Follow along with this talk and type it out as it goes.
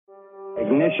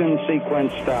Ignition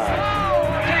sequence start.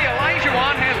 See,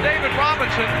 Olajuwon has David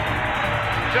Robinson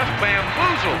just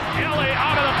bamboozled. Kelly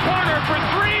out of the corner for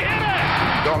three, hit it!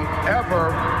 Don't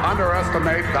ever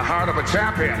underestimate the heart of a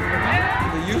champion.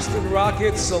 The Houston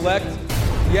Rockets select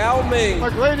Yao Ming.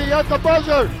 McGrady at the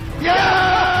buzzer.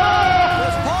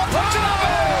 Yeah! Paul puts it up.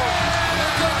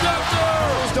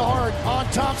 Goes to Hart. On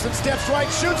Thompson steps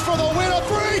right, shoots for the win. A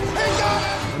three. He got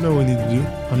it. I know what we need to do.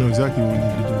 I know exactly what we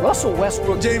need to do. Russell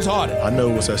Westbrook, James Harden. I know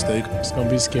what's at stake. It's gonna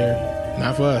be scary.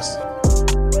 Not for us.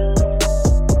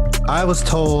 I was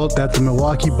told that the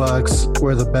Milwaukee Bucks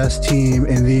were the best team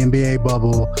in the NBA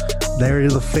bubble. They were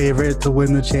the favorite to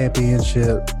win the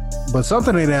championship. But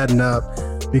something ain't adding up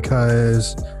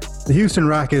because the Houston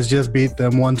Rockets just beat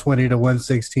them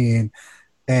 120-116.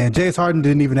 And James Harden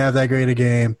didn't even have that great a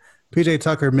game. PJ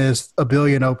Tucker missed a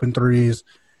billion open threes.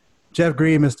 Jeff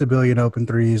Green missed a billion open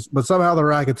threes. But somehow the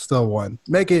Rockets still won.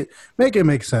 Make it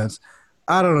make sense.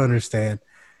 I don't understand.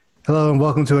 Hello and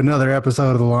welcome to another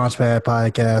episode of the Launchpad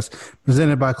Podcast,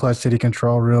 presented by Clutch City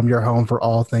Control Room, your home for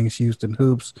all things Houston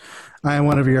Hoops. I am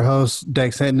one of your hosts,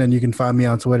 Dex Hinton, and you can find me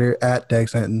on Twitter at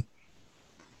Dex Hinton.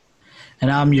 And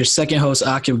I'm your second host,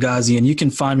 Akib Ghazi, and you can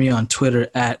find me on Twitter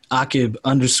at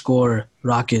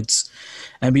Akib_Rockets.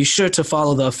 And be sure to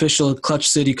follow the official Clutch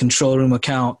City Control Room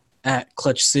account at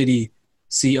Clutch City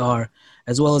CR,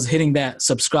 as well as hitting that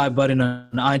subscribe button on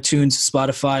iTunes,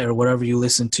 Spotify, or wherever you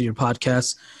listen to your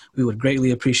podcasts. We would greatly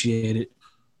appreciate it.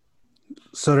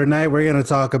 So tonight we're going to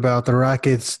talk about the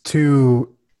Rockets'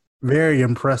 two very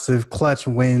impressive clutch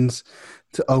wins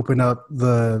to open up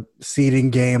the seeding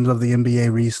games of the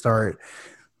NBA restart.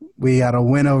 We got a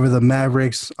win over the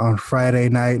Mavericks on Friday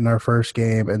night in our first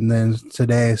game, and then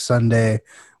today, Sunday,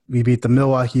 we beat the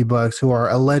Milwaukee Bucks, who are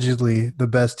allegedly the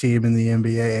best team in the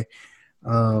NBA.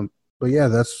 But yeah,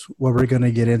 that's what we're going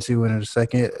to get into in a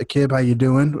second. Akib, how you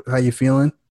doing? How you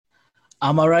feeling?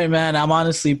 I'm all right, man. I'm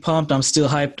honestly pumped. I'm still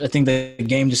hyped. I think the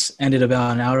game just ended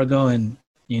about an hour ago, and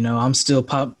I'm still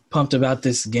pumped about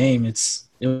this game. It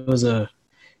was a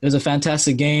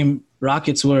fantastic game.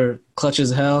 Rockets were clutch as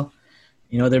hell.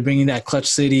 They're bringing that Clutch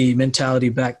City mentality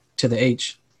back to the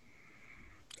H.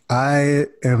 I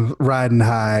am riding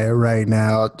high right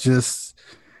now. Just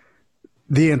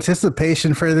the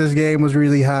anticipation for this game was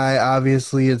really high.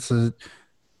 Obviously, it's the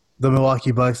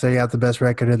Milwaukee Bucks. They got the best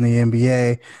record in the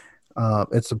NBA.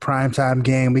 It's a primetime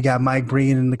game. We got Mike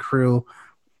Breen and the crew.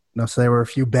 So there were a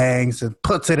few bangs and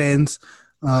puts-it-ins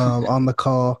on the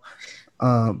call.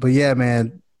 But yeah,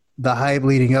 man, the hype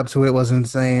leading up to it was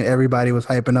insane. Everybody was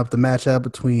hyping up the matchup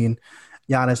between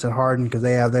Giannis and Harden because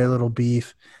they have their little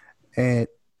beef. And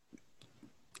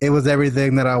it was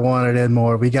everything that I wanted and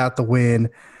more. We got the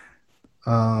win.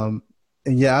 And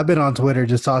yeah, I've been on Twitter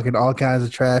just talking all kinds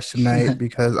of trash tonight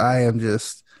because I am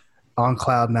just on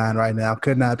cloud nine right now.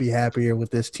 Could not be happier with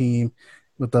this team,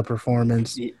 with the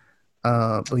performance.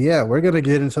 But yeah, we're going to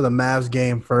get into the Mavs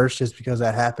game first just because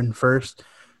that happened first.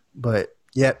 But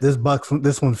yeah, this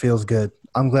one feels good.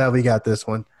 I'm glad we got this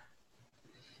one.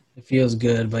 It feels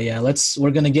good. But yeah, we're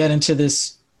going to get into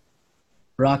this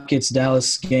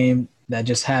Rockets-Dallas game that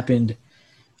just happened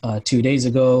 2 days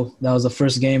ago. That was the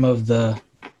first game of the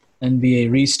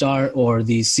NBA restart or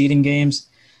the seeding games.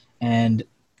 And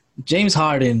James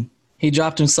Harden, he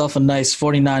dropped himself a nice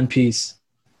 49-piece.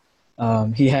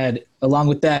 Along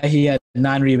with that, he had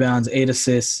 9 rebounds, 8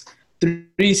 assists,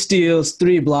 3 steals,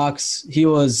 3 blocks. He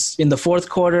was in the fourth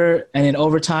quarter and in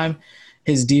overtime,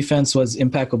 his defense was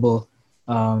impeccable.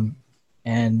 And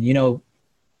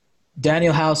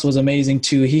Daniel House was amazing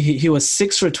too. He was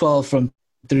 6 for 12 from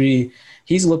 3.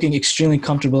 He's looking extremely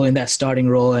comfortable in that starting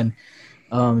role. And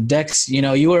Dex,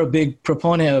 you were a big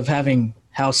proponent of having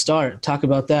House start. Talk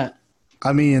about that.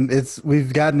 I mean,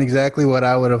 we've gotten exactly what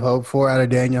I would have hoped for out of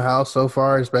Daniel House so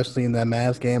far, especially in that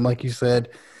Mavs game. Like you said,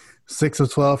 6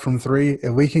 of 12 from 3.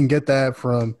 If we can get that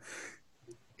from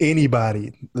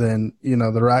anybody, then,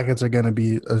 the Rockets are going to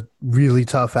be a really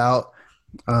tough out.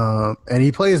 And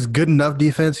he plays good enough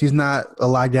defense. He's not a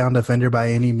lockdown defender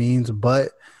by any means,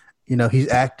 but, he's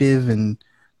active and,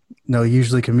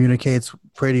 usually communicates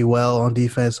pretty well on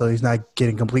defense, so he's not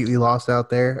getting completely lost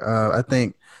out there. I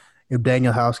think if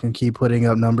Daniel House can keep putting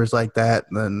up numbers like that,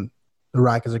 then the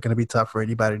Rockets are going to be tough for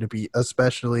anybody to beat,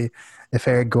 especially if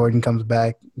Eric Gordon comes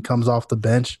back, comes off the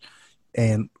bench,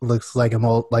 and looks like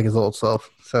his old self.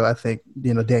 So I think,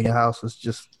 Daniel House has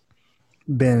just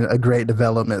been a great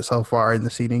development so far in the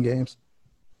seeding games.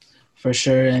 For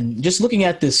sure. And just looking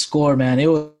at this score, man, it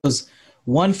was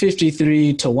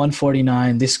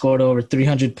 153-149. They scored over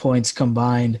 300 points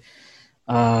combined.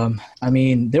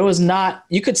 There was not –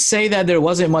 you could say that there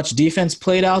wasn't much defense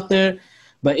played out there,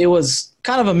 but it was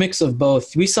kind of a mix of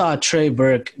both. We saw Trey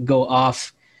Burke go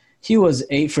off. He was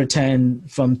 8 for 10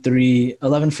 from 3,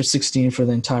 11 for 16 for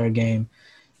the entire game.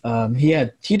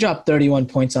 He dropped 31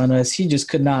 points on us. He just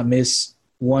could not miss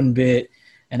one bit.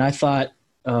 And I thought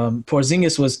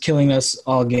Porzingis was killing us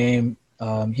all game.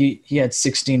 He had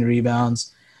 16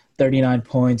 rebounds, 39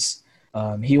 points.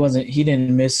 He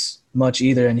didn't miss much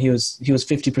either, and he was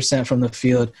 50% from the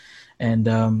field. And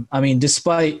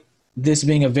despite this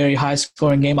being a very high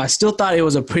scoring game, I still thought it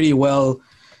was a pretty well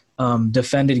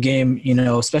defended game,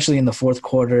 especially in the fourth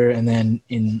quarter and then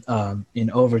in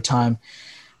overtime.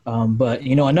 But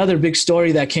another big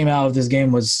story that came out of this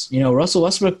game was, Russell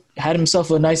Westbrook had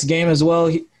himself a nice game as well.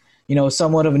 He,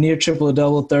 somewhat of a near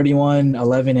triple-double, 31,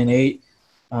 11, and 8.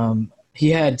 He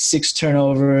had 6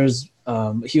 turnovers.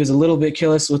 He was a little bit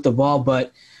careless with the ball,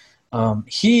 but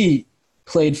he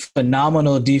played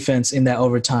phenomenal defense in that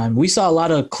overtime. We saw a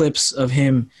lot of clips of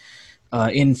him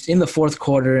in the fourth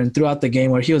quarter and throughout the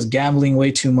game where he was gambling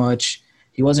way too much.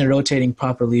 He wasn't rotating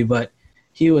properly, but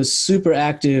he was super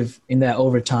active in that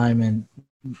overtime. And,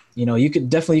 you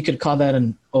could call that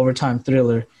an overtime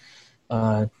thriller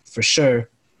for sure.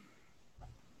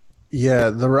 Yeah,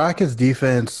 the Rockets'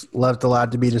 defense left a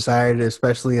lot to be desired,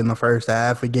 especially in the first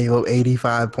half. We gave up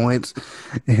 85 points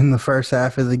in the first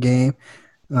half of the game.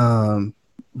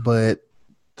 But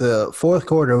the fourth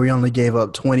quarter, we only gave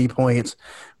up 20 points.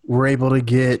 We're able to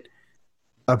get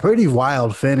a pretty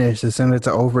wild finish to send it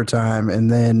to overtime.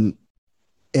 And then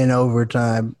in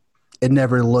overtime, it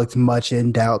never looked much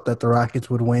in doubt that the Rockets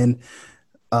would win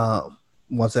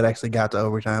once it actually got to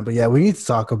overtime. But, yeah, we need to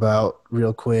talk about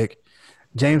real quick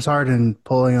James Harden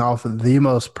pulling off the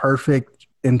most perfect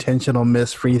intentional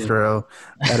missed free throw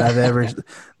that I've ever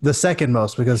 – the second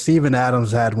most, because Steven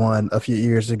Adams had one a few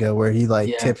years ago where he,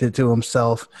 tipped it to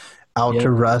himself out to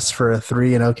Russ for a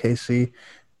 3 in OKC.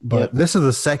 But this is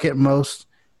the second most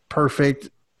perfect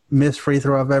missed free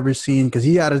throw I've ever seen because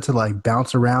he got it to,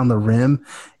 bounce around the rim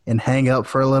and hang up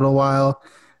for a little while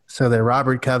so that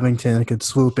Robert Covington could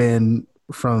swoop in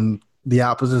from the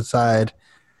opposite side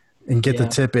and get the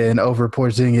tip in over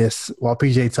Porzingis while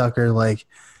PJ Tucker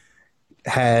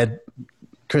had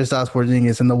Kristaps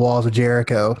Porzingis in the walls of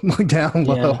Jericho down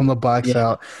low on the box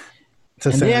out.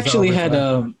 And they actually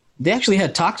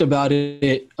had talked about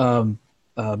it.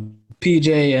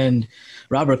 PJ and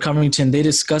Robert Covington, they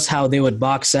discussed how they would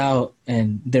box out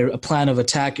and their plan of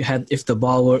attack if the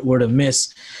ball were to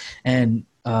miss. And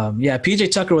PJ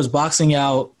Tucker was boxing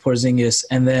out Porzingis,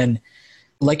 and then,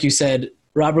 like you said,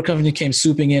 Robert Covington came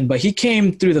swooping in, but he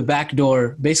came through the back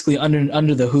door, basically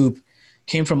under the hoop,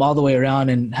 came from all the way around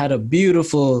and had a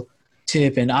beautiful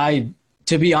tip. And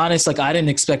to be honest, I didn't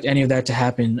expect any of that to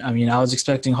happen. I mean, I was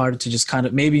expecting Harden to just kind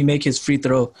of maybe make his free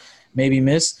throw, maybe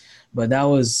miss. But that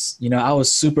was, I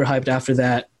was super hyped after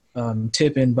that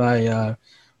tip in by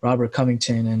Robert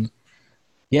Covington.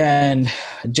 And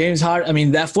James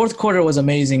Harden, that fourth quarter was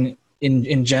amazing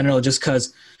in general, just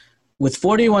because with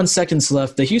 41 seconds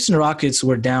left, the Houston Rockets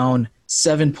were down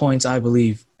 7 points, I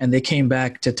believe, and they came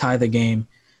back to tie the game,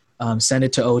 send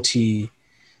it to OT.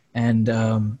 And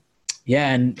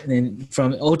and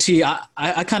from OT,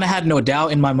 I kind of had no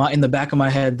doubt in the back of my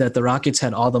head that the Rockets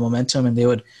had all the momentum and they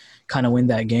would kind of win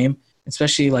that game,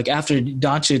 especially after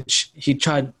Doncic, he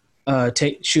tried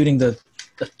shooting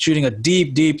a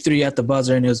deep 3 at the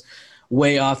buzzer and it was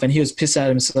way off and he was pissed at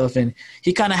himself, and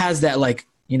he kind of has that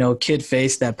kid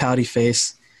face, that pouty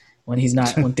face when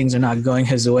things are not going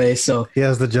his way. So he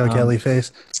has the Joe Kelly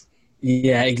face.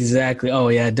 Yeah, exactly. Oh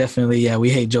yeah, definitely. Yeah, we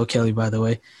hate Joe Kelly, by the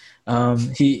way.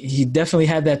 He definitely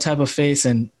had that type of face,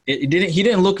 and he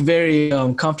didn't look very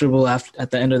comfortable at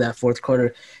the end of that fourth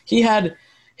quarter. He had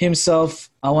himself,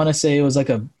 I want to say it was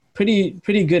a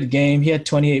pretty good game. He had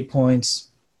 28 points,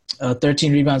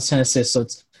 13 rebounds, 10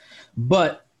 assists.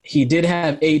 But he did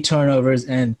have 8 turnovers,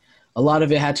 and a lot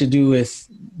of it had to do with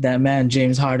that man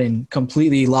James Harden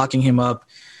completely locking him up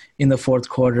in the fourth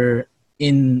quarter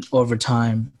in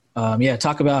overtime.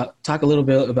 Talk a little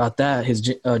bit about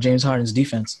that. James Harden's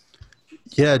defense.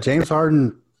 Yeah, James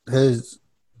Harden has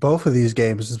both of these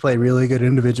games has played really good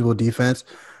individual defense.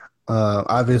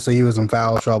 Obviously, he was in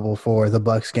foul trouble for the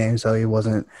Bucks game, so he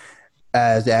wasn't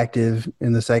as active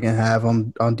in the second half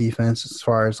on defense as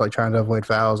far as trying to avoid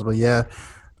fouls. But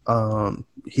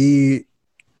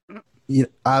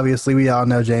obviously we all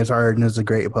know James Harden is a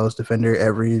great post defender.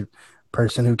 Every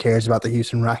person who cares about the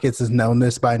Houston Rockets has known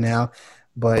this by now.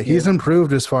 But he's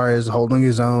improved as far as holding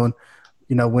his own,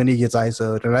 when he gets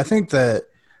ISO'd. And I think that,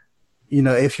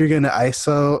 if you're going to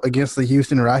ISO against the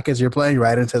Houston Rockets, you're playing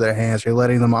right into their hands. You're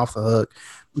letting them off the hook.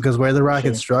 Because where the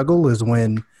Rockets struggle is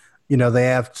when, they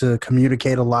have to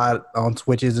communicate a lot on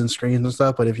switches and screens and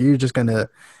stuff. But if you're just going to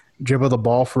dribble the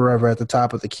ball forever at the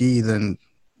top of the key, then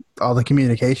all the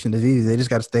communication is easy. They just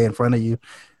got to stay in front of you.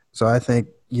 So I think,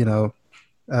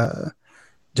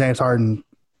 James Harden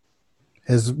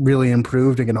has really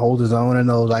improved and can hold his own in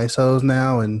those ISOs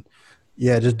now. And,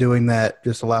 yeah, just doing that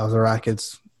just allows the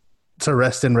Rockets to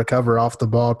rest and recover off the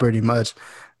ball pretty much.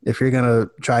 If you're going to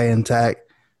try and attack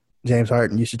James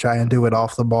Harden, you should try and do it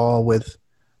off the ball with,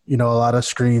 a lot of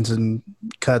screens and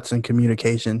cuts and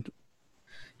communication.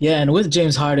 Yeah, and with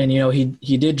James Harden,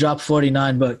 he did drop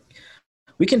 49, but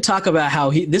we can talk about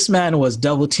how this man was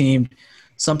double-teamed,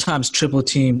 sometimes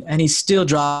triple-teamed, and he still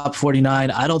dropped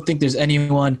 49. I don't think there's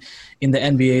anyone in the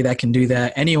NBA that can do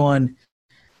that. Anyone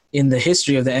in the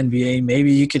history of the NBA,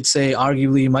 maybe you could say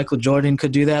arguably Michael Jordan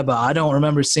could do that, but I don't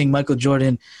remember seeing Michael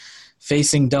Jordan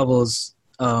facing doubles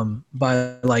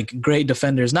by like great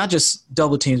defenders, not just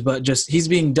double teams, but just he's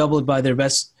being doubled by their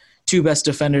two best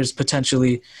defenders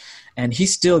potentially. And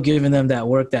he's still giving them that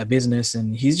work, that business.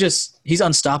 And he's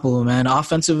unstoppable, man.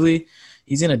 Offensively,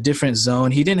 he's in a different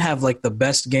zone. He didn't have like the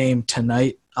best game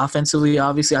tonight offensively,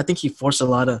 obviously. I think he forced a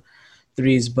lot of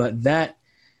threes, but that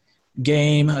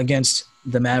game against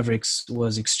the Mavericks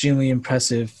was extremely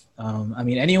impressive.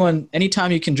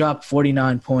 Anytime you can drop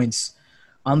 49 points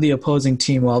on the opposing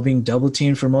team while being double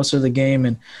teamed for most of the game.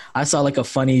 And I saw like a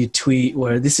funny tweet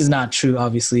where this is not true,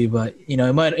 obviously, but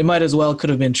it might as well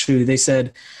could have been true. They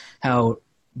said how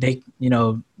it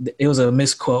was a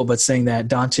misquote, but saying that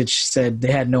Doncic said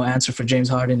they had no answer for James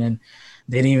Harden and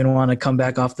they didn't even want to come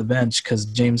back off the bench because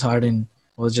James Harden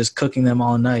was just cooking them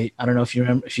all night. I don't know if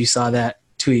you saw that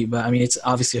tweet, but it's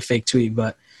obviously a fake tweet,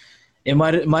 but it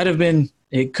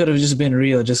could have just been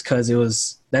real just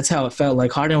because that's how it felt.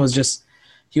 Like Harden was just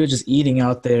eating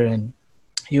out there and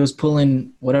he was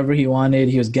pulling whatever he wanted.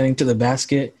 He was getting to the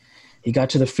basket. He got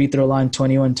to the free throw line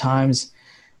 21 times.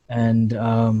 And,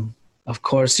 of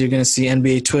course, you're going to see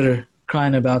NBA Twitter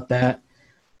crying about that.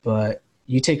 But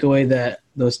you take away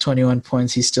those 21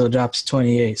 points, he still drops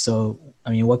 28. So,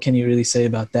 what can you really say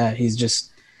about that? He's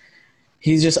just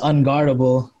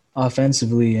unguardable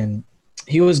offensively. And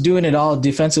he was doing it all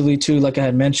defensively too. Like I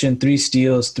had mentioned, 3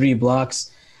 steals, 3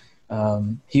 blocks.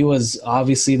 He was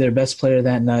obviously their best player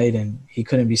that night, and he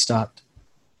couldn't be stopped.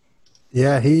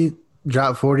 Yeah, he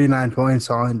dropped 49 points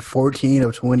on 14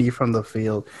 of 20 from the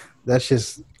field. That's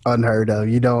just unheard of.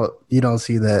 You don't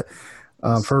see that.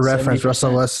 For reference,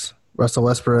 70%. Russell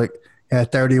Westbrook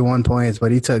had 31 points,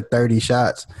 but he took 30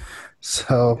 shots.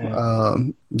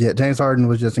 So, James Harden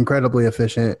was just incredibly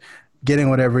efficient, getting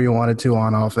whatever he wanted to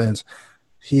on offense.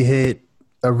 He hit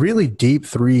a really deep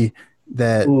 3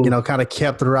 that, kind of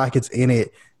kept the Rockets in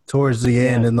it towards the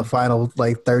end in the final,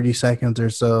 30 seconds or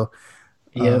so.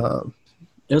 Yeah.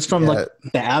 It was from, the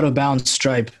out-of-bounds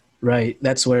stripe, right?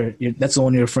 That's the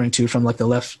one you're referring to from, the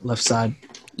left side.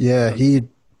 Yeah, he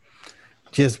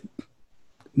just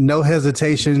no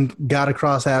hesitation, got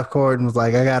across half court and was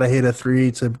like, I got to hit a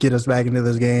 3 to get us back into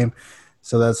this game.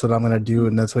 So that's what I'm going to do,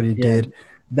 and that's what he did.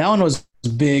 That one was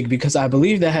big because I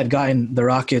believe that had gotten the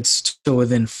Rockets to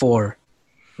within 4,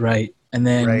 right? And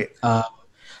then I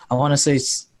want to say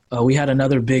we had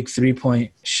another big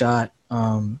 3-point shot.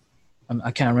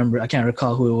 I can't remember. I can't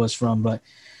recall who it was from, but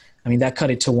that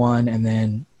cut it to 1, and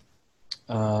then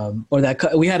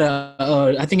we had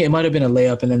I think it might have been a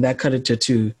layup, and then that cut it to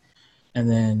 2, and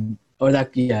then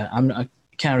I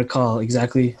can't recall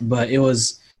exactly, but it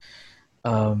was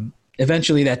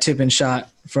eventually that tip and shot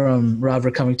from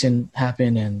Robert Covington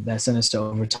happened, and that sent us to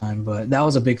overtime. But that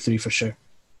was a big 3 for sure.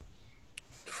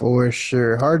 For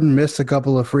sure. Harden missed a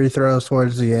couple of free throws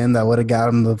towards the end that would have got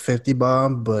him the 50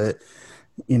 bomb, but,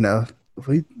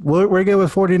 we're good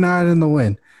with 49 in the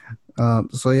win.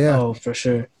 Oh, for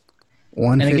sure.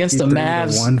 And against the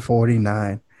Mavs,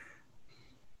 149.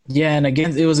 Yeah, and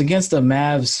it was against the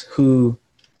Mavs who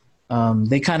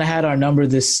they kind of had our number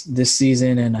this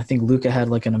season, and I think Luka had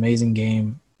an amazing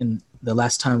game in the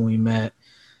last time we met.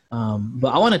 But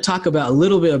I want to talk a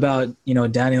little bit about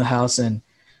Daniel House and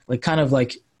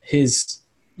his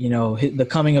the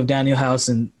coming of Daniel House,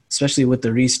 and especially with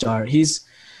the restart. He's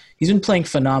been playing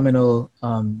phenomenal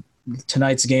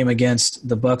tonight's game against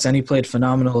the Bucks, and he played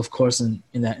phenomenal, of course, in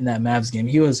that Mavs game.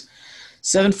 He was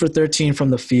 7 for 13 from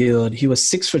the field. He was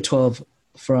 6 for 12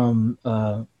 from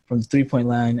the 3-point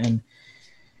line, and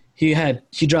he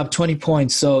dropped 20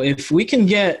 points. So if we can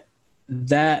get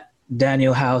that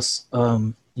Daniel House,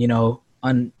 on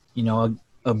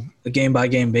a game by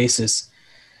game basis,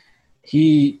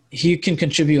 he can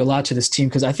contribute a lot to this team,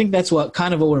 because I think that's what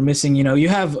we're missing. You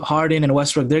have Harden and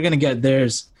Westbrook; they're going to get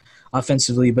theirs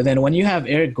offensively, but then when you have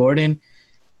Eric Gordon,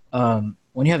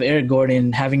 when you have Eric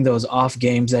Gordon having those off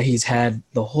games that he's had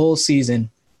the whole season,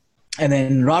 and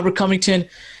then Robert Covington,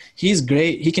 he's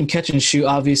great. He can catch and shoot,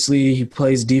 obviously. He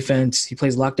plays defense. He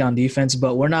plays lockdown defense,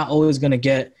 but we're not always going to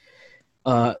get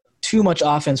too much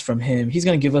offense from him. He's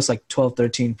going to give us like 12,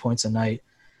 13 points a night.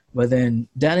 But then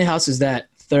Danny House is that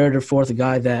third or fourth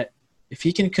guy that if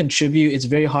he can contribute, it's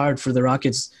very hard for the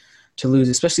Rockets to lose,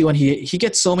 especially when he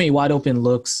gets so many wide open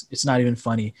looks. It's not even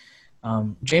funny.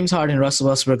 James Harden and Russell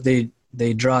Westbrook,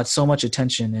 they draw so much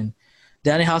attention, and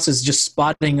Danny House is just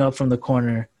spotting up from the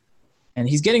corner, and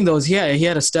he's getting those. He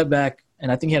had a step back,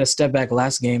 and I think he had a step back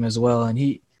last game as well, and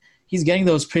he's getting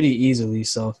those pretty easily.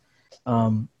 So,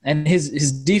 and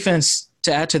his defense,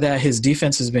 to add to that, his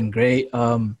defense has been great.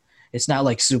 It's not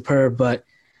like superb, but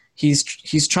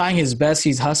he's trying his best.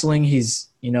 He's hustling. He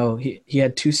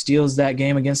had 2 steals that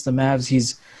game against the Mavs.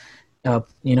 He's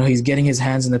getting his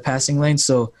hands in the passing lane.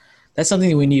 So that's something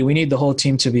that we need. We need the whole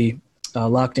team to be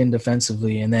locked in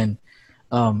defensively. And then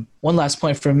one last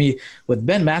point for me with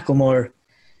Ben McLemore,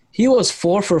 he was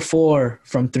 4 for 4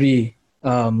 from 3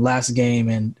 last game,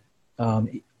 and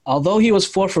although he was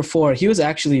 4 for 4, he was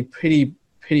actually pretty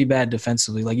bad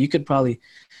defensively. Like, you could probably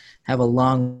have a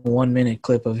long 1-minute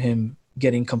clip of him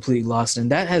getting completely lost,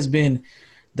 and that has been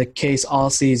the case all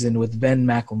season with Ben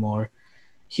McLemore.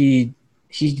 He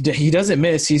doesn't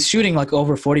miss. He's shooting like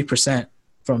over 40%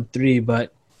 from 3,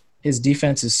 but his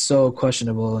defense is so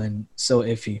questionable and so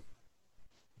iffy.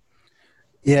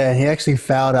 Yeah, he actually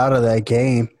fouled out of that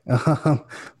game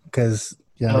because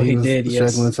he was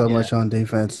struggling so much on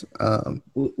defense.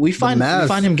 We find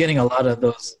him getting a lot of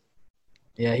those.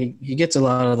 Yeah, he gets a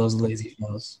lot of those lazy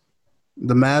fouls.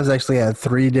 The Mavs actually had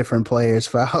 3 different players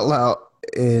foul out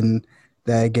in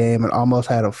that game and almost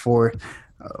had a 4th.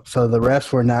 So the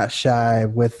refs were not shy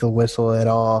with the whistle at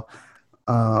all.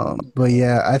 But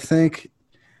yeah, I think,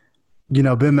 Ben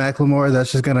McLemore,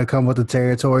 that's just going to come with the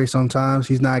territory sometimes.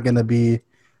 He's not going to be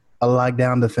a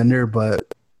lockdown defender,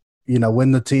 but,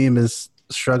 when the team is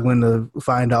struggling to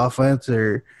find offense,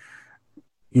 or,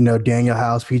 Daniel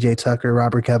House, PJ Tucker,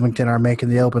 Robert Covington are making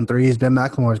the open threes, Ben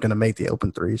McLemore is going to make the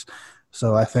open threes.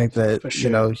 So I think that,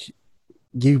 sure,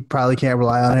 you probably can't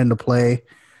rely on him to play,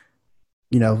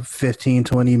 15,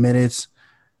 20 minutes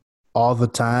all the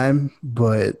time,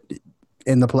 but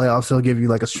in the playoffs, he'll give you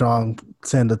like a strong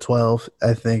 10 to 12,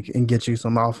 I think, and get you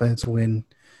some offense when,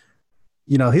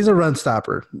 he's a run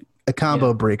stopper, a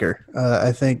combo breaker.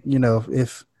 I think,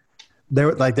 if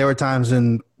there were times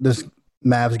in this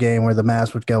Mavs game where the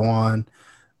Mavs would go on,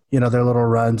 their little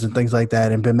runs and things like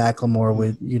that, and Ben McLemore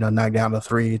would, knock down a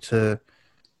 3 to,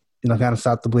 kind of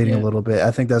stop the bleeding a little bit.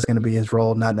 I think that's going to be his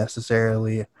role, not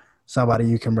necessarily somebody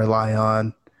you can rely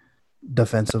on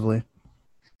defensively.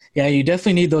 Yeah, you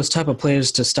definitely need those type of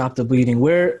players to stop the bleeding.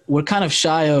 We're kind of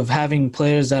shy of having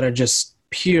players that are just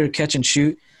pure catch and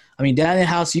shoot. I mean, Daniel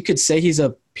House, you could say he's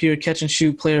a pure catch and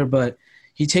shoot player, but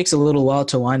he takes a little while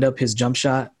to wind up his jump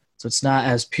shot, so it's not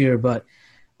as pure. But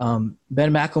Ben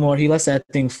McLemore, he lets that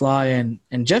thing fly, and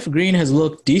Jeff Green has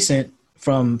looked decent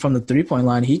from the 3-point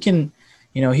line. He can,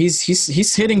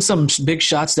 he's hitting some big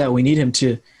shots that we need him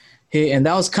to hit, and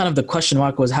that was kind of the question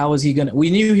mark, was how was he going to – we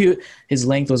knew his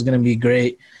length was going to be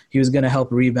great. He was going to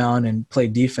help rebound and play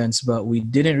defense, but we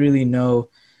didn't really know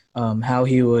how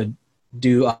he would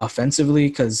do offensively,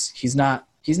 because he's not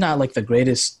like the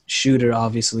greatest shooter,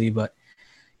 obviously, but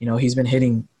he's been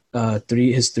hitting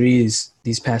his threes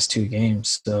these past 2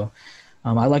 games. So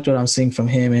I liked what I'm seeing from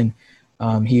him,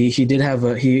 and he did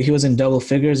have he was in double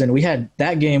figures, and we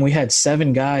had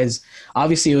 7 guys.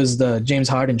 Obviously, it was the James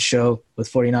Harden show with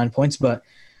 49 points, but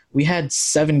we had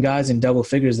 7 guys in double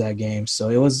figures that game. So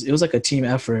it was like a team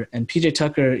effort. And PJ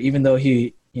Tucker, even though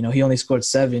he only scored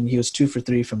 7, he was 2 for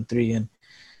 3 from 3, and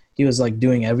he was like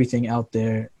doing everything out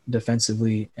there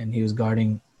defensively, and he was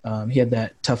guarding. He had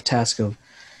that tough task of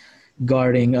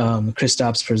guarding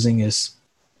Kristaps Porzingis.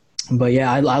 But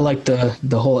yeah, I like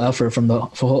the whole effort from the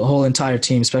whole entire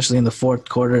team, especially in the 4th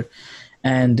quarter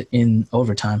and in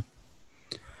overtime.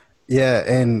 Yeah,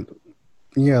 and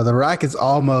the Rockets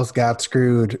almost got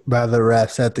screwed by the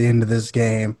refs at the end of this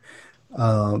game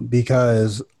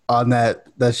because on that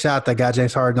shot that got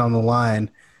James Harden on the line,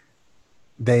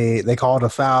 they called a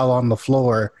foul on the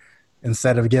floor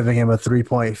instead of giving him a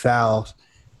 3-point foul.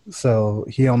 So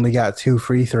he only got 2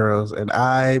 free throws, and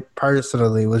I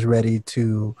personally was ready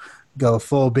to go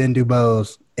full Ben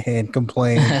Dubose and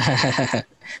complain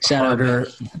harder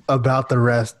about the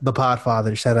rest. The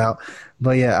Podfather, shout out.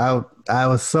 But yeah, I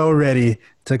was so ready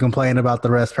to complain about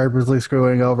the rest purposely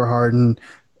screwing over Harden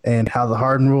and how the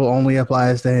Harden rule only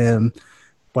applies to him.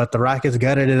 But the Rockets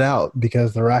gutted it out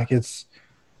because the Rockets,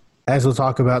 as we'll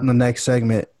talk about in the next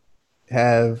segment,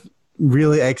 have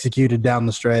really executed down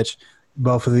the stretch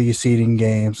both of these seeding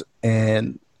games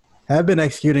and have been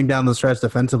executing down the stretch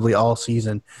defensively all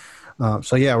season.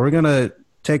 So yeah, we're gonna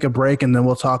take a break and then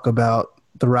we'll talk about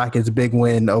the Rockets' big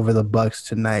win over the Bucks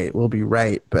tonight. We'll be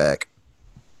right back.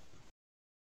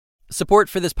 Support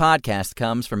for this podcast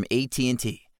comes from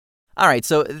AT&T. All right,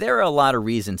 so there are a lot of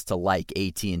reasons to like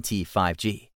AT&T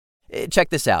 5G. Check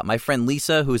this out. My friend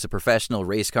Lisa, who's a professional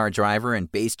race car driver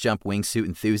and base jump wingsuit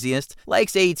enthusiast,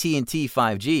 likes AT&T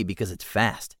 5G because it's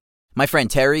fast. My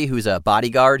friend Terry, who's a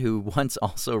bodyguard who once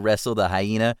also wrestled a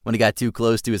hyena when he got too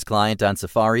close to his client on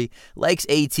Safari, likes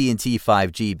AT&T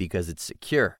 5G because it's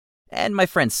secure. And my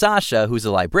friend Sasha, who's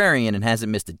a librarian and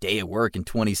hasn't missed a day of work in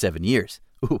 27 years.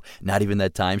 Ooh, not even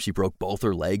that time she broke both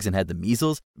her legs and had the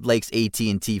measles, likes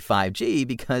AT&T 5G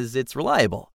because it's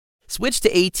reliable. Switch to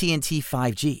AT&T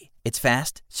 5G. It's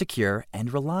fast, secure,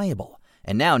 and reliable.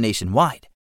 And now nationwide.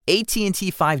 AT&T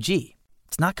 5G.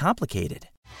 It's not complicated.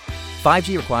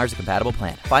 5G requires a compatible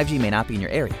plan. 5G may not be in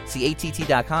your area. See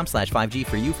att.com/5G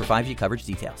for you for 5G coverage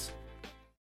details.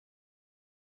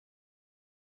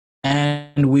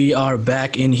 And we are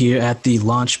back in here at the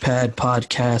Launchpad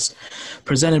podcast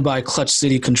presented by Clutch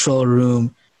City Control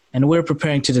Room. And we're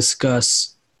preparing to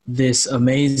discuss this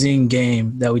amazing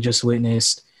game that we just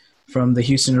witnessed from the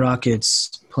Houston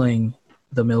Rockets playing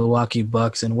the Milwaukee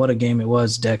Bucks. And what a game it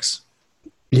was, Dex.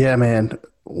 Yeah, man.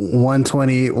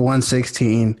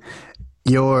 120-116.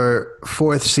 Your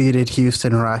fourth-seeded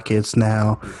Houston Rockets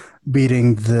now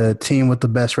beating the team with the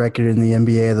best record in the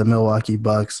NBA, the Milwaukee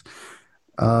Bucks.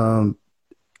 I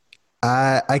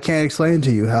can't explain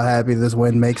to you how happy this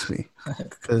win makes me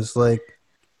because, like,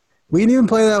 we didn't even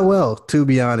play that well, to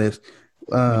be honest.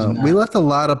 We left a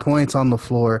lot of points on the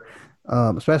floor,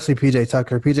 especially P.J.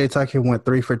 Tucker. P.J. Tucker went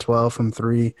 3 for 12 from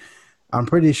three. I'm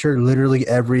pretty sure literally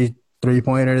every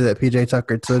three-pointer that P.J.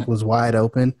 Tucker took was wide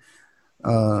open.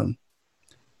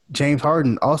 James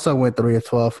Harden also went 3 of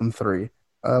 12 from three.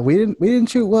 We didn't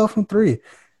shoot well from three.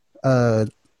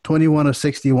 21 of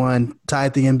 61,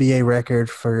 tied the NBA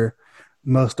record for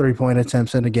most three-point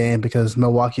attempts in a game because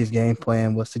Milwaukee's game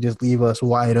plan was to just leave us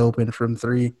wide open from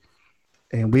three.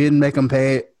 And we didn't make them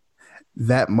pay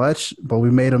that much, but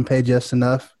we made them pay just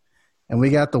enough, and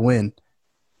we got the win.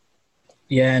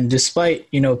 Yeah, and despite,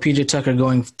 PJ Tucker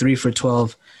going 3 for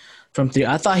 12 from three,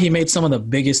 I thought he made some of the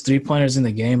biggest three-pointers in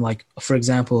the game. Like, for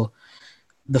example,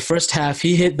 the first half,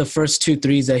 he hit the first 2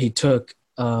 threes that he took.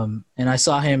 And I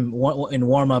saw him in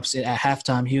warm-ups at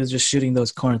halftime. He was just shooting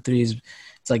those corner threes.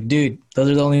 It's like, dude,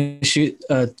 those are the only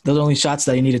shots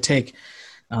that you need to take.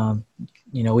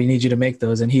 We need you to make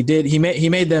those, and he did. He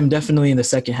made them definitely in the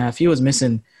second half. He was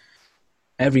missing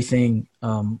everything,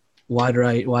 wide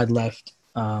right, wide left.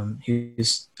 He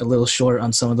was a little short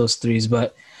on some of those threes,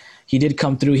 but he did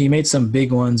come through. He made some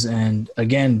big ones, and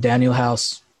again, Daniel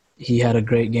House, he had a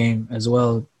great game as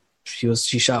well.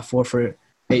 She shot 4 for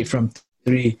 8 from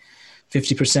three,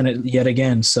 50% yet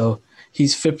again. So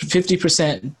he's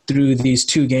 50% through these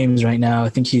 2 games right now. I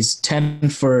think he's 10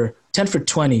 for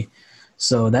 20.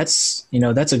 So that's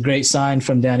a great sign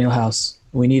from Daniel House.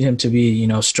 We need him to be,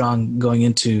 strong going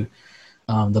into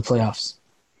the playoffs.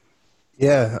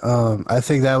 Yeah, I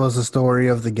think that was the story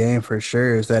of the game for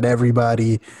sure, is that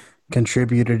everybody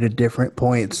contributed at different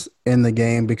points in the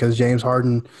game because James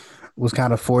Harden was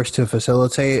kind of forced to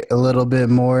facilitate a little bit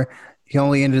more. He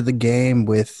only ended the game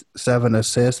with 7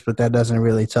 assists, but that doesn't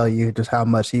really tell you just how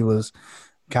much he was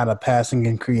kind of passing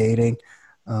and creating.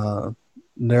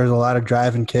 There's a lot of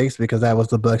driving kicks because that was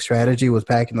the Buck strategy, was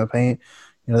packing the paint.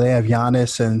 They have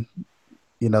Giannis and,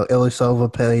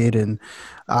 Ilyasova played, and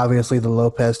obviously the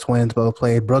Lopez twins both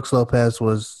played. Brooks Lopez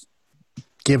was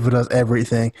giving us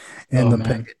everything in the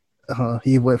paint.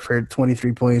 He went for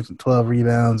 23 points and 12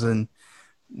 rebounds and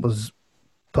was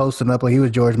posting up like he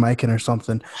was George Mikan or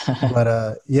something. But,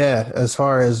 as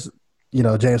far as,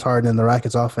 James Harden and the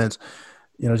Rockets offense,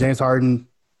 James Harden,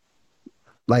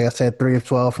 like I said, 3 of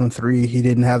 12 from three. He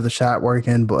didn't have the shot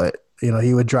working, but,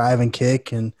 he would drive and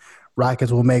kick, and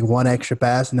Rockets will make one extra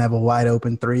pass and have a wide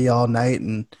open 3 all night.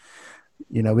 And,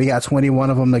 we got 21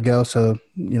 of them to go. So,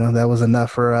 that was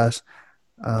enough for us.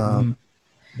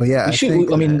 But yeah,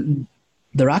 the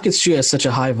Rockets shoot at such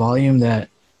a high volume that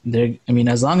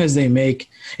as long as if they make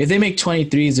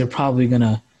 23s, they're probably going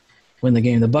to win the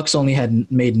game. The Bucks only had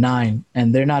made 9,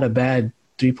 and they're not a bad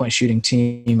 3-point shooting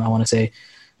team, I want to say.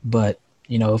 But,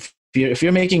 if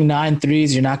you're making 9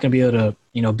 threes, you're not going to be able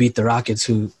to, beat the Rockets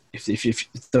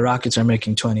if the Rockets are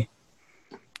making 20.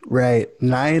 Right.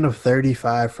 9 of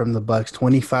 35 from the Bucks,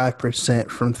 25%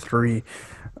 from three,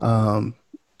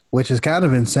 which is kind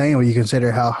of insane when you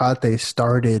consider how hot they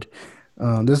started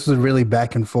This was a really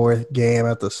back and forth game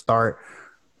at the start.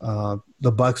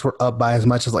 The Bucks were up by as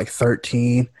much as like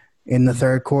 13 in the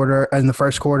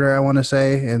first quarter, I want to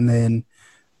say. And then,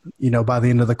 by the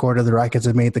end of the quarter, the Rockets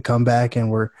had made the comeback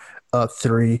and were up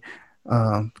 3.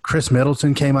 Chris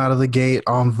Middleton came out of the gate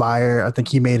on fire. I think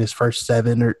he made his first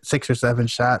 6 or 7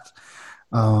 shots.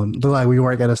 Looked like we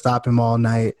weren't going to stop him all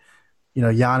night.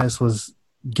 Giannis was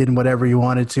getting whatever he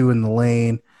wanted to in the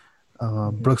lane.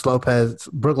 Brook Lopez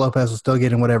was still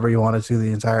getting whatever he wanted to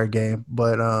the entire game.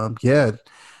 But,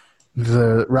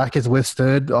 the Rockets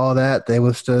withstood all that. They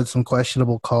withstood some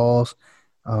questionable calls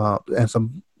and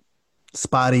some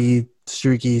spotty,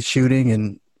 streaky shooting,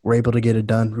 and were able to get it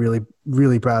done. Really,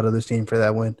 really proud of this team for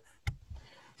that win.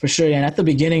 For sure, and at the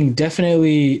beginning,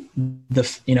 definitely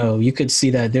you could see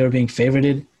that they were being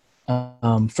favorited.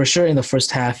 For sure in the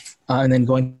first half, and then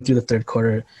going through the third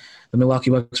quarter, the Milwaukee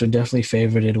Bucks were definitely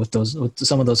favorited with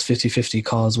some of those 50-50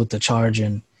 calls with the charge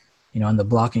and and the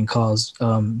blocking calls.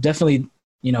 Definitely,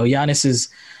 Giannis is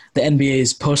the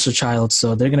NBA's poster child,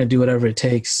 so they're gonna do whatever it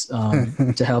takes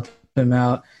to help him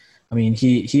out. I mean,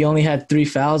 he only had 3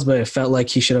 fouls, but it felt like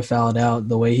he should have fouled out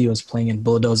the way he was playing and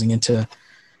bulldozing into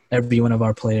every one of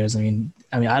our players. I mean,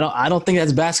 I don't think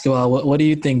that's basketball. What do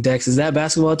you think, Dex? Is that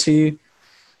basketball to you?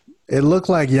 It looked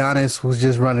like Giannis was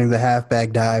just running the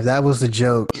halfback dive. That was the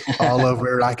joke all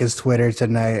over Rockets Twitter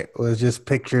tonight. It was just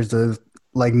pictures of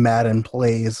like Madden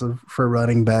plays for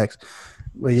running backs.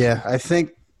 But yeah, I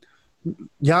think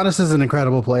Giannis is an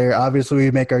incredible player. Obviously,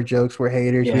 we make our jokes. We're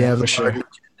haters. Yeah, we have for a sure.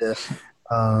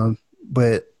 agenda.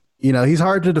 But he's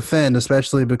hard to defend,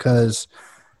 especially because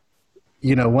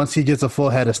once he gets a full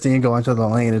head of steam going to the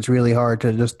lane, it's really hard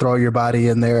to just throw your body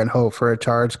in there and hope for a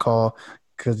charge call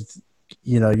because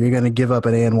you're going to give up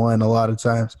an and one a lot of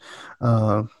times.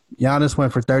 Giannis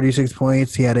went for 36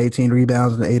 points. He had 18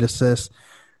 rebounds and 8 assists.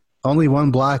 Only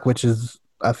 1 block, which is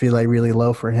I feel like really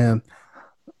low for him.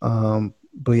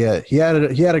 But yeah, he had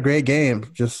a great game.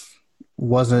 Just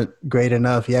wasn't great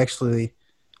enough. He actually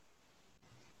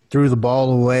threw the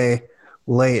ball away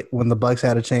late when the Bucks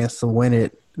had a chance to win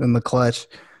it in the clutch.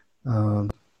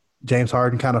 James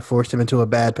Harden kind of forced him into a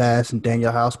bad pass, and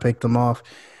Daniel House picked him off.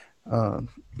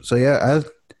 So yeah,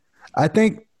 I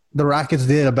think the Rockets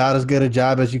did about as good a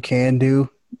job as you can do,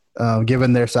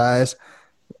 given their size,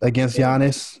 against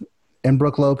Giannis and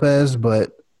Brook Lopez.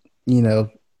 But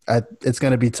it's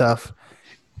going to be tough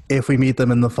if we meet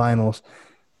them in the finals,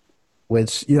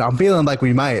 which I'm feeling like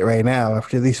we might right now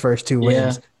after these first 2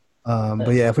 wins.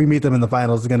 But yeah, if we meet them in the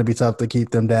finals, it's going to be tough to keep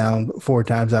them down 4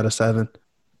 times out of 7.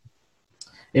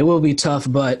 It will be tough,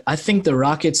 but I think the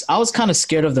Rockets – I was kind of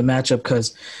scared of the matchup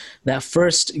because that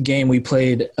first game we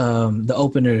played, the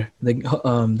opener,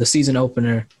 the season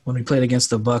opener, when we played against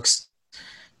the Bucks,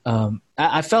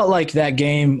 I felt like that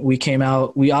game we came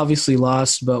out – we obviously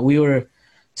lost, but we were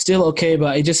still okay.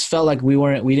 But it just felt like we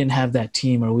didn't have that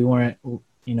team, or we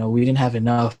didn't have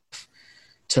enough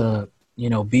to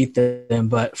beat them.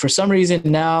 But for some reason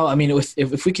now, I mean,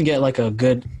 if we can get like a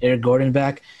good Eric Gordon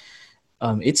back –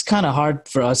 it's kind of hard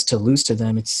for us to lose to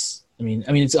them. It's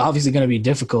obviously going to be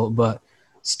difficult, but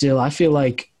still, I feel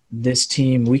like this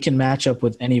team, we can match up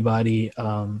with anybody.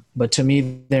 But to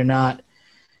me, they're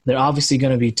obviously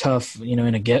going to be tough, in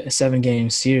a 7-game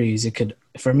series. It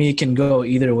can go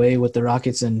either way with the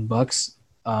Rockets and Bucks.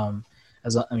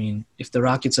 If the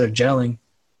Rockets are gelling,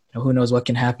 who knows what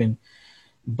can happen.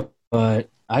 But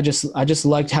I just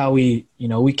liked how we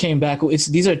came back.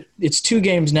 It's 2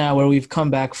 games now where we've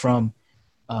come back from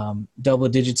double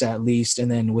digits at least. And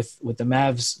then with the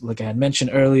Mavs, like I had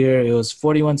mentioned earlier, it was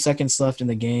 41 seconds left in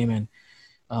the game, and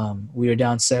we were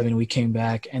down 7. We came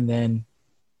back, and then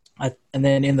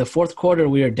in the fourth quarter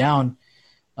we were down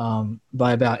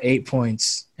by about 8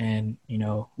 points, and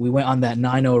we went on that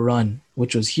 9-0 run,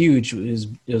 which was huge. It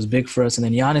was big for us. And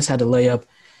then Giannis had to lay up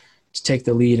to take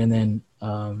the lead, and then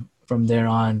from there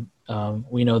on,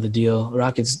 we know the deal.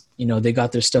 Rockets, they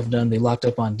got their stuff done. They locked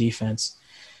up on defense.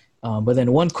 But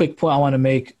then one quick point I want to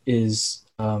make is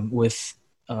with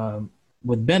Ben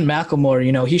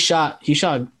McLemore. He shot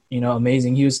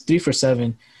amazing. He was 3 for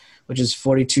 7, which is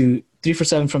 42. 3 for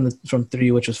 7 from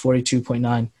 3, which was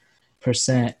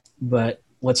 42.9%. But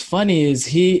what's funny is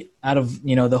he, out of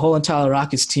the whole entire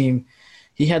Rockets team,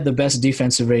 he had the best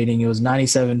defensive rating. It was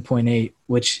 97.8,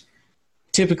 which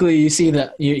typically you see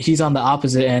that he's on the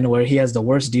opposite end where he has the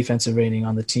worst defensive rating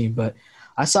on the team. But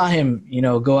I saw him,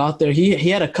 go out there. He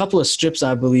had a couple of strips,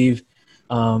 I believe,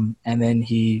 and then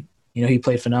he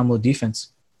played phenomenal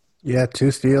defense. Yeah,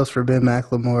 2 steals for Ben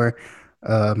McLemore,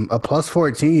 a plus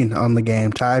 14 on the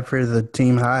game, tied for the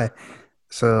team high.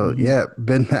 So, yeah,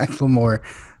 Ben McLemore,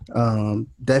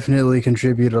 Definitely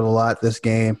contributed a lot this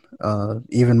game,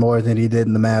 even more than he did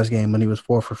in the Mavs game when he was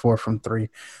 4 for 4 from three.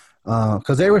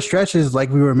 Because there were stretches,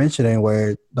 like we were mentioning,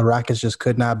 where the Rockets just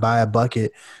could not buy a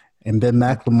bucket. And Ben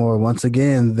McLemore, once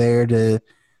again, there to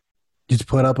just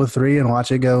put up a three and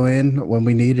watch it go in when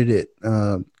we needed it.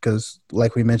 Because,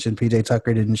 like we mentioned, P.J.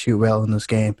 Tucker didn't shoot well in this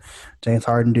game. James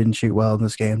Harden didn't shoot well in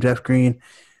this game. Jeff Green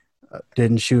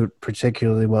didn't shoot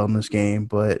particularly well in this game.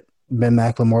 But Ben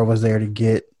McLemore was there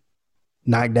to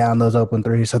knock down those open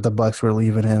threes that the Bucks were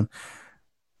leaving him.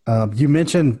 You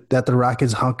mentioned that the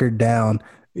Rockets hunkered down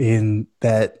in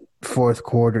that fourth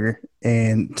quarter,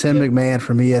 and Tim McMahon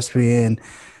from ESPN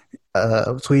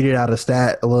tweeted out a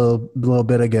stat a little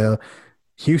bit ago.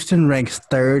 Houston ranks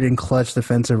third in clutch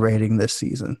defensive rating this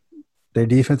season. Their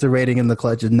defensive rating in the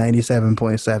clutch is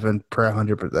 97.7 per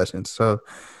 100 possessions. So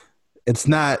it's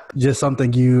not just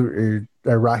something you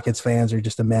or Rockets fans are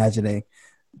just imagining.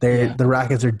 The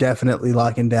Rockets are definitely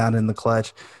locking down in the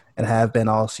clutch and have been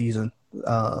all season.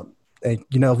 And,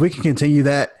 if we can continue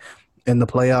that in the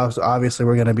playoffs, obviously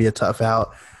we're going to be a tough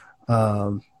out.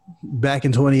 Back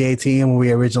in 2018 when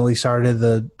we originally started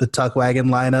the Tuck Wagon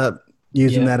lineup,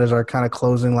 using that as our kind of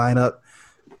closing lineup,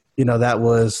 that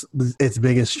was its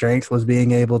biggest strength, was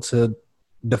being able to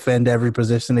defend every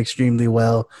position extremely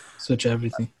well. Switch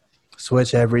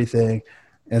everything.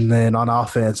 And then on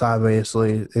offense,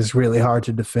 obviously, it's really hard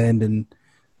to defend and,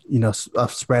 a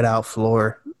spread out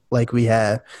floor like we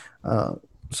have.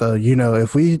 So,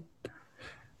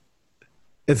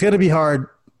 it's going to be hard,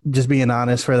 just being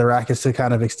honest, for the Rockets to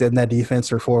kind of extend that defense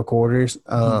for four quarters,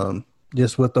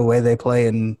 just with the way they play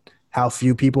and how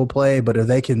few people play. But if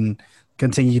they can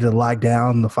continue to lock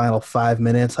down the final 5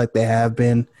 minutes like they have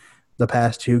been the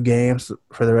past two games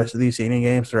for the rest of these seeding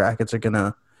games, the Rockets are going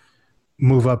to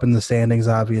move up in the standings,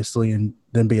 obviously, and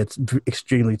then be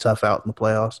extremely tough out in the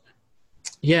playoffs.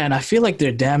 Yeah, and I feel like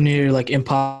they're damn near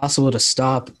impossible to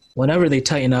stop whenever they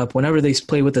tighten up, whenever they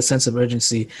play with a sense of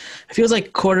urgency. It feels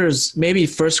like quarters, maybe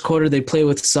first quarter they play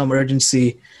with some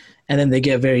urgency, and then they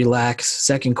get very lax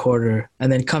second quarter.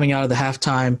 And then coming out of the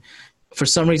halftime, for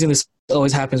some reason this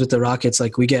always happens with the Rockets,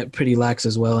 we get pretty lax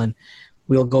as well, and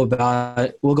we'll go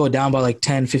down by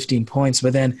 10, 15 points.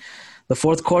 But then the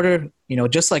fourth quarter,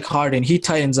 just like Harden, he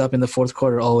tightens up in the fourth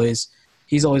quarter always.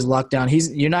 He's always locked down.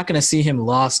 You're not going to see him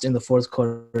lost in the fourth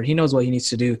quarter. He knows what he needs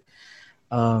to do.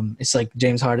 It's like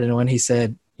James Harden when he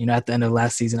said, at the end of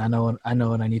last season, I know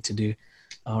what I need to do,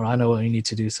 or I know what we need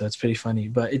to do. So it's pretty funny,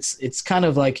 but it's kind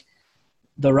of like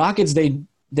the Rockets. They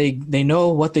know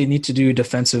what they need to do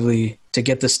defensively to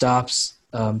get the stops,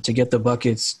 to get the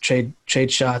buckets, trade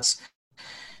shots.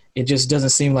 It just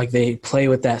doesn't seem like they play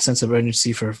with that sense of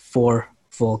urgency for four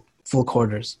full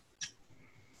quarters.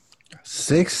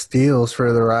 6 steals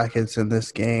for the Rockets in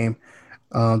this game.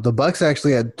 The Bucks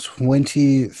actually had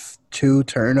 22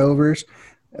 turnovers.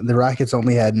 The Rockets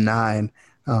only had 9.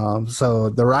 So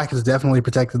the Rockets definitely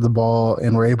protected the ball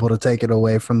and were able to take it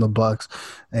away from the Bucks.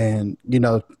 And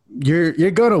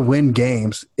you're going to win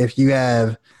games if you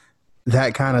have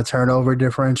that kind of turnover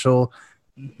differential.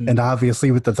 Mm-hmm. And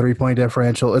obviously with the 3-point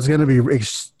differential, it's going to be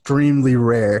extremely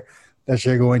rare that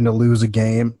you're going to lose a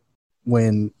game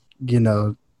when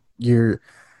you're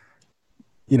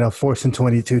forcing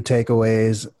 22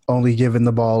 takeaways, only giving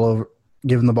the ball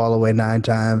away 9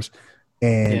 times,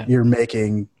 and you're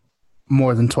making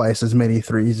more than twice as many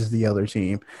threes as the other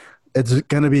team. It's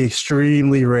going to be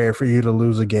extremely rare for you to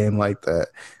lose a game like that.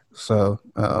 So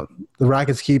the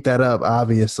Rockets keep that up,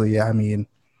 obviously. I mean,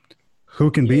 who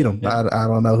can beat them? I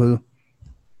don't know who.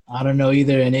 I don't know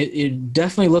either, and it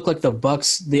definitely looked like the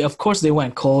Bucks. Of course, they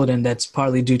went cold, and that's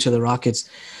partly due to the Rockets'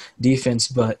 defense.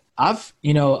 But I've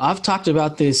talked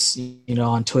about this,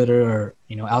 on Twitter or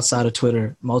outside of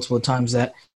Twitter multiple times,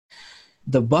 that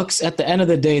the Bucks, at the end of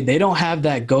the day, they don't have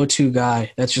that go-to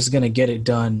guy that's just going to get it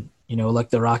done, like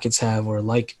the Rockets have, or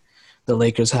like the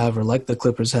Lakers have, or like the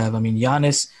Clippers have. I mean,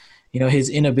 Giannis, his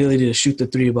inability to shoot the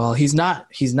 3-ball, he's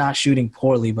not shooting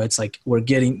poorly, but it's like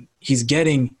he's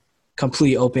getting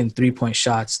complete open 3-point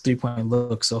shots, 3-point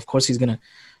looks. So of course he's going to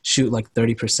shoot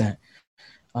 30%.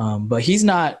 But he's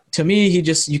not, to me,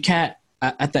 you can't,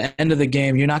 at the end of the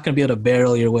game, you're not going to be able to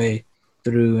barrel your way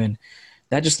through. And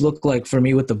that just looked like, for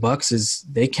me with the Bucks, is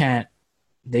they can't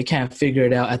figure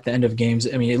it out at the end of games.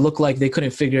 I mean, it looked like they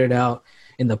couldn't figure it out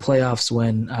in the playoffs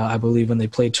when, I believe when they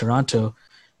played Toronto.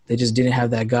 They just didn't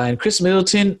have that guy. And Chris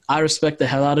Middleton, I respect the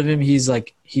hell out of him. He's a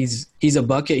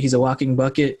bucket. He's a walking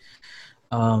bucket.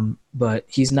 But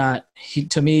he's not,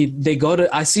 to me,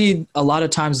 I see a lot of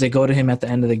times they go to him at the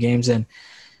end of the games, and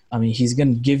I mean, he's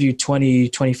going to give you 20,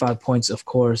 25 points, of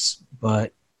course,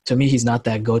 but to me, he's not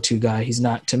that go-to guy. He's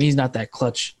not that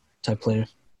clutch type player.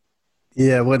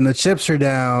 Yeah, when the chips are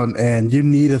down and you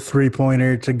need a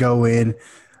 3-pointer to go in,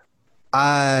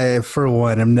 I, for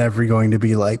one, am never going to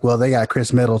be like, well, they got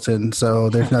Chris Middleton, so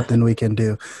there's nothing we can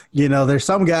do. There's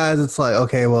some guys, it's like,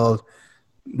 okay, well,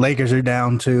 Lakers are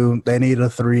down 2. They need a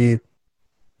 3.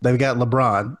 They've got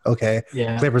LeBron. Okay.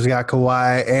 Yeah. Clippers got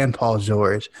Kawhi and Paul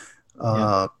George.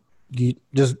 You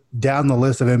just down the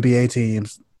list of NBA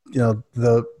teams,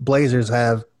 the Blazers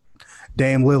have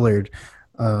Dame Lillard.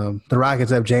 The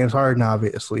Rockets have James Harden,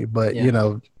 obviously. But,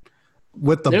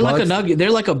 with the they're Bucks,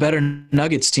 they're like a better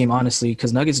Nuggets team, honestly,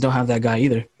 because Nuggets don't have that guy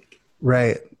either.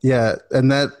 Right. Yeah. And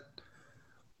that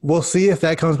we'll see if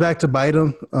that comes back to bite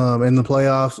them in the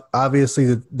playoffs.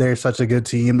 Obviously, they're such a good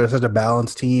team. They're such a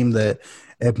balanced team that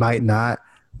it might not.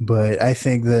 But I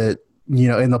think that,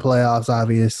 in the playoffs,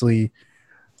 obviously,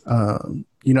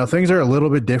 things are a little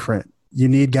bit different. You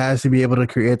need guys to be able to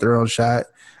create their own shot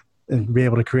and be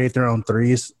able to create their own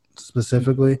threes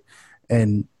specifically.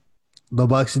 And the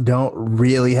Bucks don't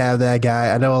really have that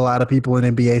guy. I know a lot of people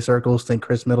in NBA circles think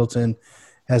Chris Middleton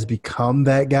has become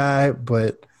that guy,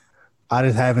 but I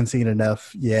just haven't seen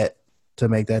enough yet to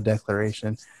make that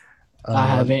declaration. I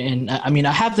haven't. And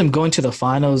I have them going to the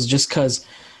finals just because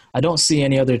I don't see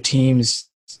any other teams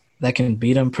that can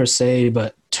beat them per se.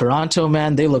 But Toronto,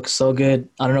 man, they look so good.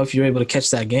 I don't know if you were able to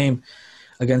catch that game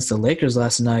against the Lakers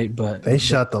last night, but they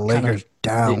shut the Lakers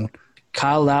down.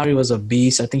 Kyle Lowry was a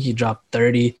beast. I think he dropped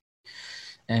 30.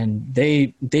 And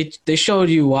they showed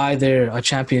you why they're a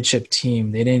championship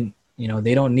team. They didn't,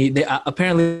 they don't need. They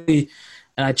apparently,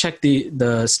 and I checked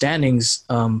the standings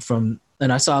and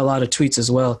I saw a lot of tweets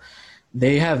as well.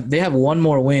 They have one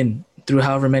more win through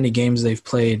however many games they've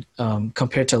played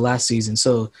compared to last season.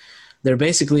 So they're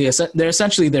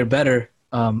essentially better.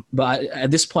 But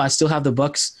at this point, I still have the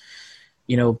Bucks,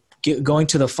 going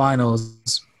to the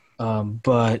finals.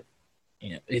 But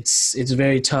it's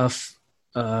very tough.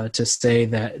 To say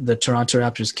that the Toronto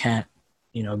Raptors can't,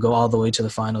 go all the way to the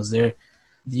finals.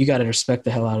 You got to respect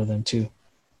the hell out of them too.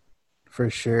 For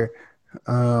sure.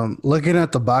 Looking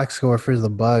at the box score for the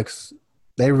Bucks,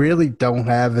 they really don't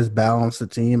have as balanced a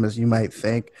team as you might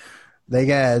think. They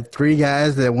got 3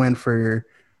 guys that went for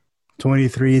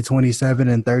 23, 27,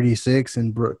 and 36,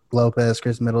 and Brook Lopez,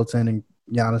 Chris Middleton, and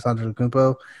Giannis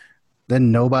Antetokounmpo.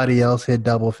 Then nobody else hit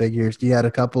double figures. You had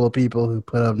a couple of people who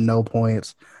put up no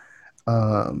points.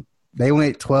 They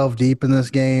went 12 deep in this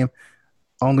game.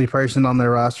 Only person on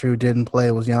their roster who didn't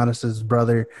play was Giannis's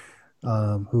brother,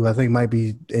 who I think might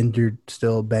be injured,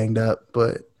 still banged up.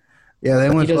 But yeah, they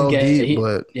went 12 deep.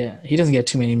 He doesn't get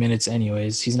too many minutes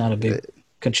anyways. He's not a big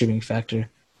contributing factor.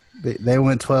 They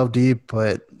went 12 deep,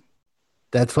 but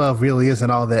that 12 really isn't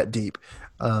all that deep.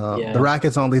 The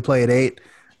Rockets only played 8.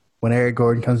 When Eric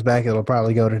Gordon comes back, it'll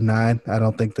probably go to 9. I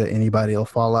don't think that anybody will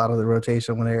fall out of the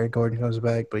rotation when Eric Gordon comes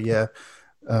back. But, yeah,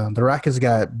 the Rockets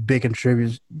got big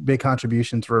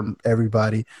contributions from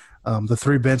everybody. The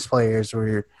 3 bench players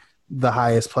were the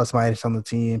highest plus-minus on the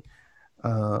team.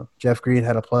 Jeff Green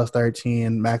had a plus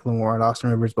 13. McLemore and Austin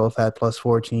Rivers both had plus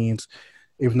 14s,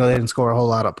 even though they didn't score a whole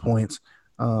lot of points.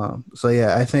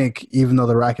 I think even though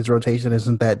the Rockets' rotation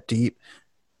isn't that deep,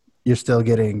 you're still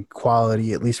getting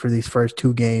quality, at least for these first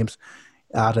 2 games,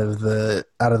 out of the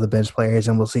bench players,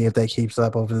 and we'll see if that keeps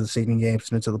up over the seeding games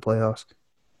and into the playoffs.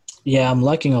 Yeah, I'm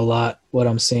liking a lot what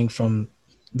I'm seeing from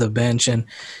the bench, and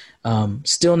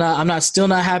still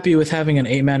not happy with having an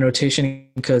 8-man rotation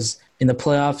because in the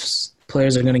playoffs,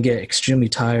 players are going to get extremely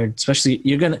tired. Especially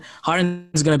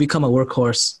Harden's going to become a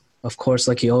workhorse, of course,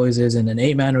 like he always is, and an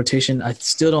 8-man rotation, I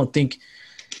still don't think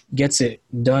gets it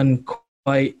done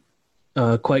quite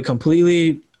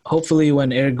completely. Hopefully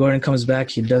when Eric Gordon comes back,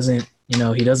 he doesn't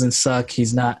suck.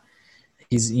 He's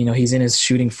in his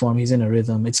shooting form. He's in a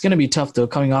rhythm. It's going to be tough though,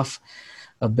 coming off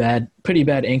a pretty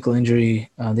bad ankle injury.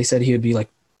 They said he would be like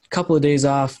a couple of days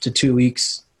off to 2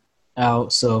 weeks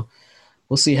out. So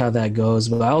we'll see how that goes.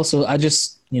 But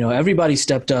everybody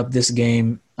stepped up this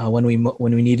game when we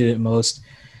needed it most.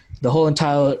 The whole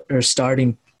entire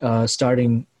starting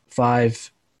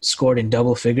 5 scored in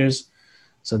double figures.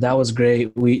 So that was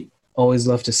great. We always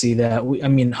love to see that.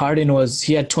 Harden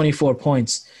he had 24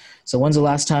 points. So when's the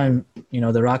last time,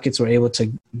 the Rockets were able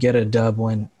to get a dub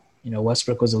when,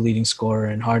 Westbrook was a leading scorer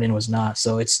and Harden was not.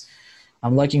 So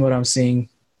I'm liking what I'm seeing.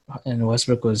 And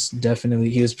Westbrook was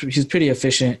definitely, he was pretty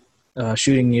efficient,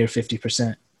 shooting near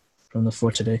 50% from the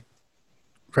floor today.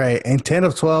 Right. And 10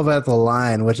 of 12 at the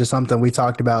line, which is something we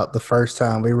talked about the first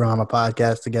time we were on a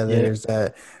podcast together, is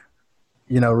that,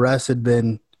 Russ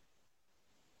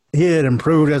he had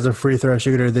improved as a free throw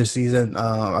shooter this season.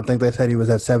 I think they said he was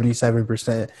at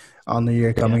 77% on the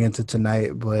year coming into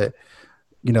tonight. But,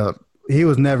 he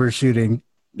was never shooting,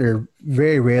 or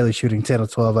very rarely shooting 10 or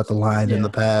 12 at the line in the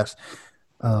past.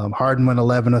 Harden went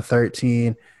 11 of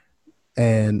 13,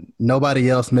 and nobody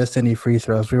else missed any free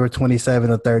throws. We were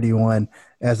 27 of 31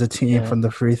 as a team from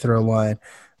the free throw line.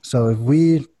 So if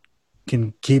we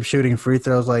can keep shooting free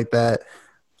throws like that,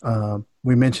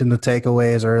 we mentioned the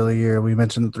takeaways earlier. We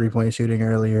mentioned the three-point shooting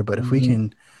earlier. But if we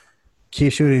can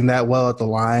keep shooting that well at the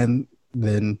line,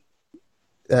 then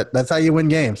that's how you win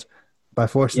games, by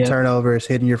forcing turnovers,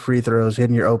 hitting your free throws,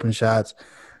 hitting your open shots.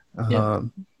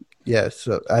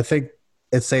 So I think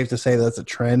it's safe to say that's a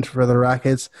trend for the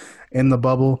Rockets in the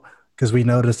bubble, because we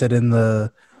noticed it in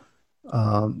the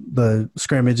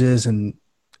scrimmages, and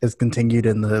it's continued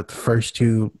in the first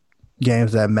two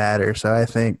games that matter. So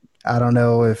I don't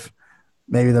know if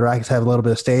maybe the Rockets have a little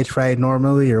bit of stage fright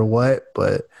normally or what,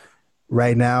 but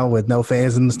right now with no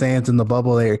fans in the stands in the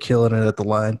bubble, they are killing it at the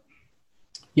line.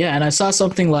 Yeah, and I saw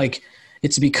something like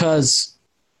it's because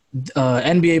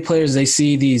NBA players, they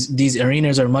see these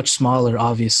arenas are much smaller.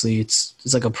 Obviously, it's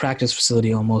like a practice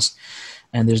facility almost,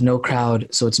 and there's no crowd,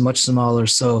 so it's much smaller.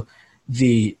 So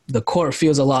the court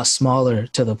feels a lot smaller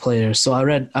to the players. So I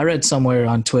read somewhere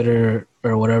on Twitter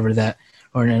or whatever that,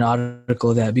 or in an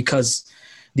article, that because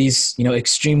these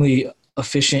extremely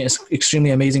efficient,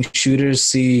 extremely amazing shooters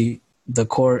see the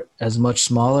court as much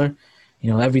smaller,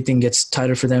 everything gets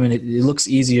tighter for them, and it looks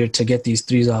easier to get these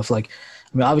threes off. Like,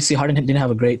 I mean, obviously Harden didn't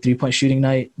have a great three-point shooting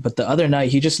night, but the other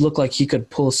night he just looked like he could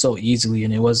pull so easily,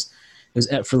 and it was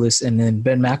effortless. And then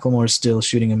Ben McLemore is still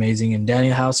shooting amazing, and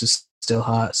Daniel House is still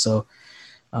hot. So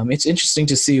it's interesting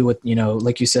to see what,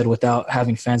 like you said, without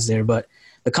having fans there. But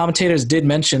the commentators did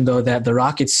mention, though, that the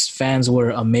Rockets fans were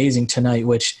amazing tonight,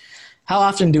 which how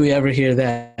often do we ever hear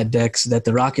that, Dex, that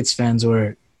the Rockets fans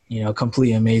were,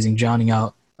 completely amazing, drowning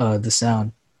out the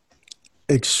sound?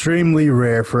 Extremely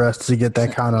rare for us to get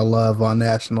that kind of love on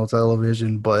national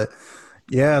television. But,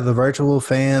 yeah, the virtual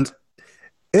fans,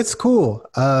 it's cool.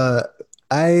 When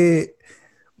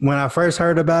I first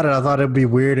heard about it, I thought it'd be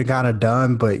weird and kind of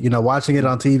dumb. But, watching it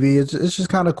on TV, it's just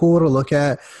kind of cool to look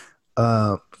at.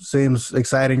 Seems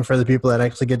exciting for the people that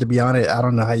actually get to be on it. I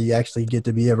don't know how you actually get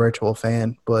to be a virtual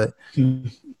fan, but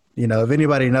if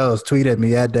anybody knows, tweet at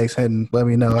me at Dex and let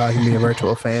me know how I can be a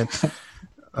virtual fan.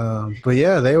 But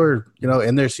yeah, they were,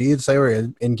 in their seats, they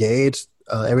were engaged.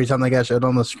 Every time they got showed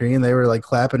on the screen, they were like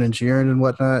clapping and cheering and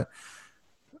whatnot.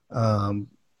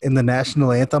 In the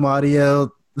national anthem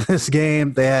audio this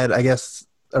game, they had, I guess,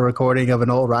 a recording of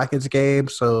an old Rockets game.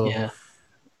 So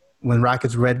when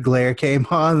Rockets Red Glare came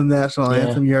on the national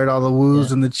anthem, you heard all the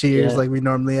woos and the cheers like we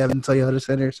normally have in Toyota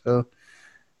Center. So,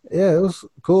 yeah, it was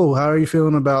cool. How are you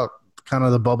feeling about kind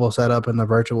of the bubble setup and the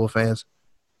virtual fans?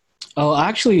 Oh,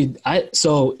 actually,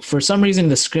 so for some reason,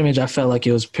 the scrimmage, I felt like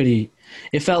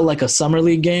it felt like a summer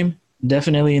league game,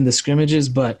 definitely in the scrimmages,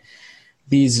 but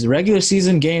these regular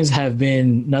season games have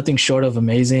been nothing short of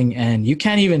amazing, and you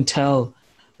can't even tell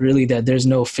really that there's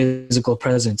no physical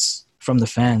presence from the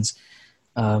fans.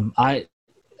 I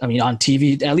mean, on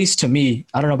TV, at least to me,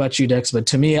 I don't know about you, Dex, but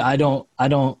to me, I don't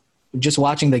just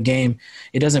watching the game,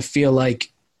 it doesn't feel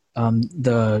like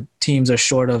the teams are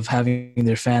short of having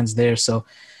their fans there. So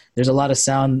there's a lot of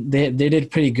sound. They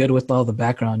did pretty good with all the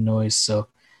background noise. So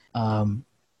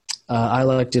I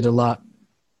liked it a lot.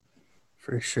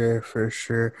 For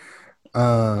sure.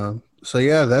 So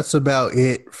yeah, that's about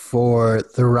it for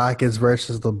the Rockets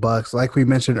versus the Bucks. Like we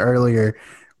mentioned earlier,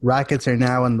 Rockets are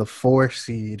now in the 4th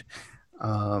seed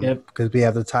because we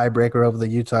have the tiebreaker over the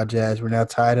Utah Jazz. We're now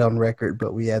tied on record,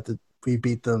 but we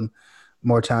beat them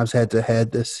more times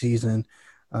head-to-head this season.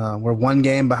 We're 1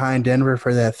 game behind Denver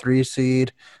for that 3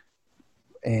 seed,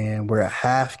 and we're a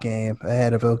half game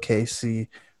ahead of OKC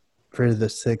for the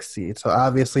 6th seed. So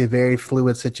obviously a very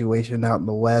fluid situation out in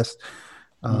the West.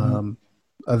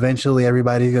 Eventually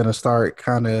everybody's going to start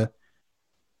kind of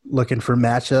looking for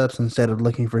matchups instead of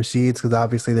looking for seeds, because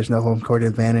obviously there's no home court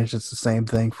advantage. It's the same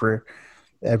thing for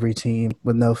every team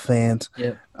with no fans.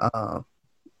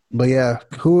 But yeah,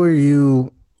 who are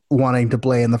you wanting to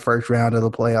play in the first round of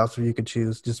the playoffs if you could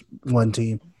choose just one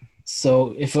team?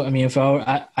 So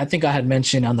I think I had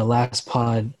mentioned on the last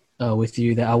pod with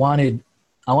you that I wanted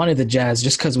the Jazz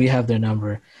just because we have their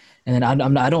number, and then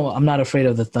I'm not afraid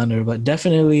of the Thunder, but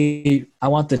definitely I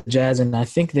want the Jazz, and I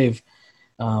think they've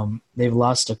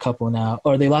lost a couple now,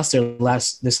 or they lost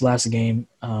this last game.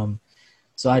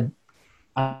 So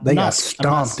they got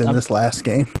stomped in this last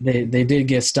game. They did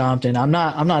get stomped, and I'm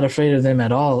not afraid of them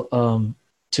at all,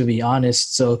 to be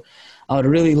honest. So I would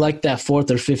really like that 4th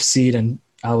or 5th seed, and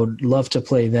I would love to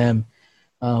play them.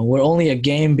 We're only a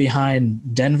game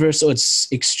behind Denver, so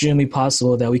it's extremely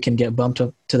possible that we can get bumped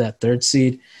up to that 3rd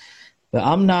seed. But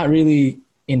I'm not really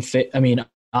I mean,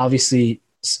 obviously,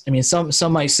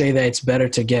 some might say that it's better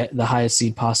to get the highest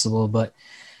seed possible, but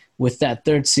with that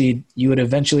third seed, you would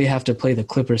eventually have to play the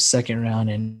Clippers second round,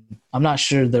 and I'm not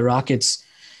sure the Rockets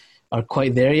are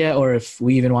quite there yet, or if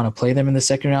we even want to play them in the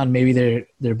second round. Maybe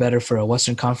they're better for a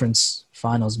Western Conference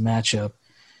Finals matchup.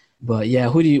 But yeah,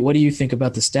 what do you think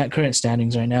about the current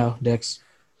standings right now, Dex?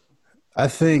 I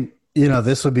think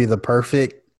this would be the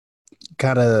perfect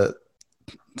kind of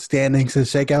standings to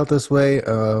shake out this way.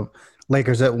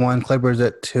 Lakers at 1, Clippers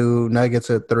at 2, Nuggets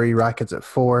at 3, Rockets at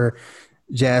 4,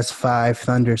 Jazz 5,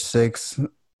 Thunder 6,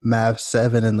 Mavs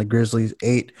 7, and the Grizzlies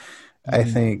 8. Mm-hmm. I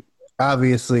think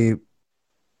obviously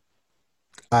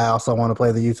I also want to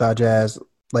play the Utah Jazz.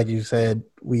 Like you said,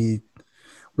 we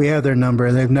have their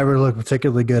number. They've never looked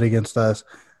particularly good against us.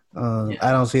 I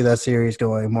don't see that series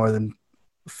going more than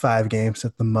 5 games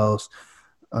at the most.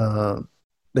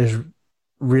 There's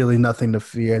really nothing to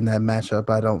fear in that matchup,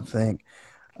 I don't think.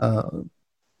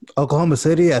 Oklahoma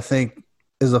City, I think,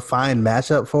 is a fine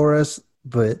matchup for us,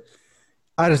 but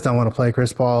I just don't want to play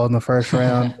Chris Paul in the first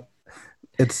round.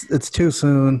 It's too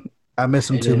soon. I miss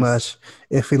him too much.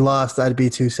 If he lost, I'd be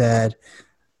too sad.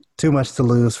 Too much to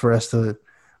lose for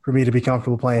me to be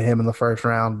comfortable playing him in the first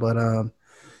round. But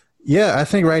I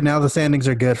think right now the standings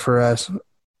are good for us.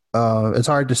 It's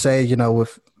hard to say,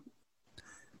 with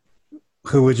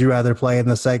who would you rather play in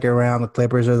the second round, the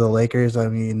Clippers or the Lakers? I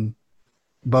mean,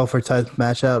 both are tough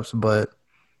matchups, but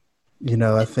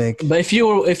I think. But if you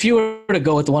were to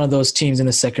go with one of those teams in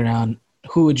the second round,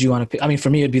 who would you want to pick? I mean, for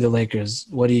me, it'd be the Lakers.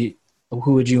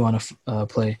 Who would you want to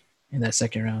play in that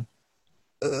second round?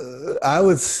 I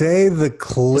would say the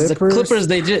Clippers. The Clippers,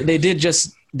 they did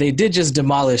just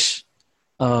demolish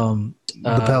the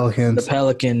Pelicans. The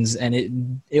Pelicans,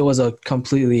 and it was a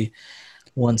completely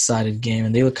one-sided game,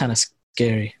 and they look kind of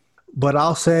scary. But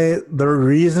I'll say the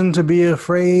reason to be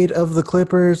afraid of the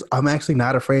Clippers, I'm actually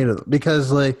not afraid of them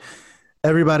because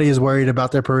everybody is worried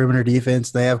about their perimeter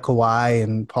defense. They have Kawhi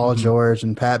and Paul George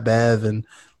and Pat Bev, and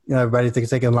everybody thinks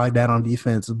they can lock down on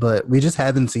defense, but we just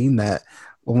haven't seen that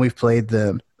when we've played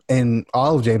them. In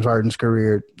all of James Harden's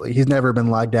career, he's never been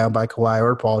locked down by Kawhi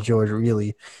or Paul George,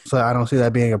 really. So I don't see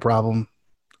that being a problem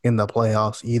in the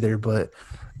playoffs either. But,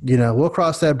 we'll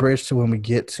cross that bridge to when we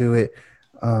get to it.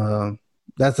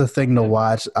 That's a thing to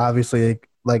watch. Obviously,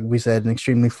 like we said, an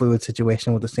extremely fluid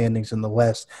situation with the standings in the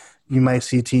West. You might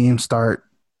see teams start,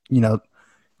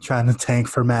 trying to tank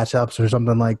for matchups or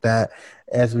something like that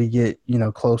as we get,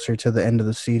 closer to the end of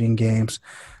the seeding games.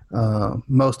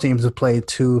 Most teams have played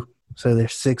 2, so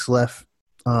there's 6 left.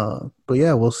 But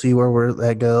we'll see where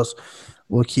that goes.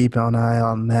 We'll keep an eye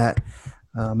on that.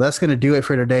 That's going to do it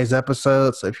for today's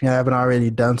episode. So if you haven't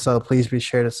already done so, please be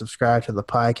sure to subscribe to the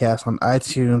podcast on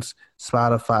iTunes,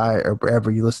 Spotify, or wherever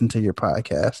you listen to your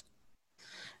podcast.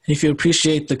 If you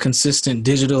appreciate the consistent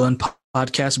digital and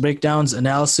podcast breakdowns,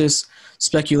 analysis,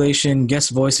 speculation, guest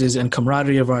voices, and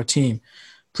camaraderie of our team,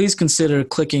 please consider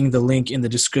clicking the link in the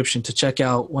description to check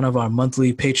out one of our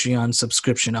monthly Patreon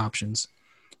subscription options.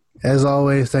 As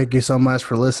always, thank you so much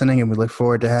for listening, and we look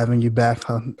forward to having you back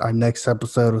on our next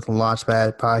episode with the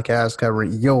Launchpad podcast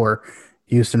covering your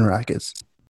Houston Rockets.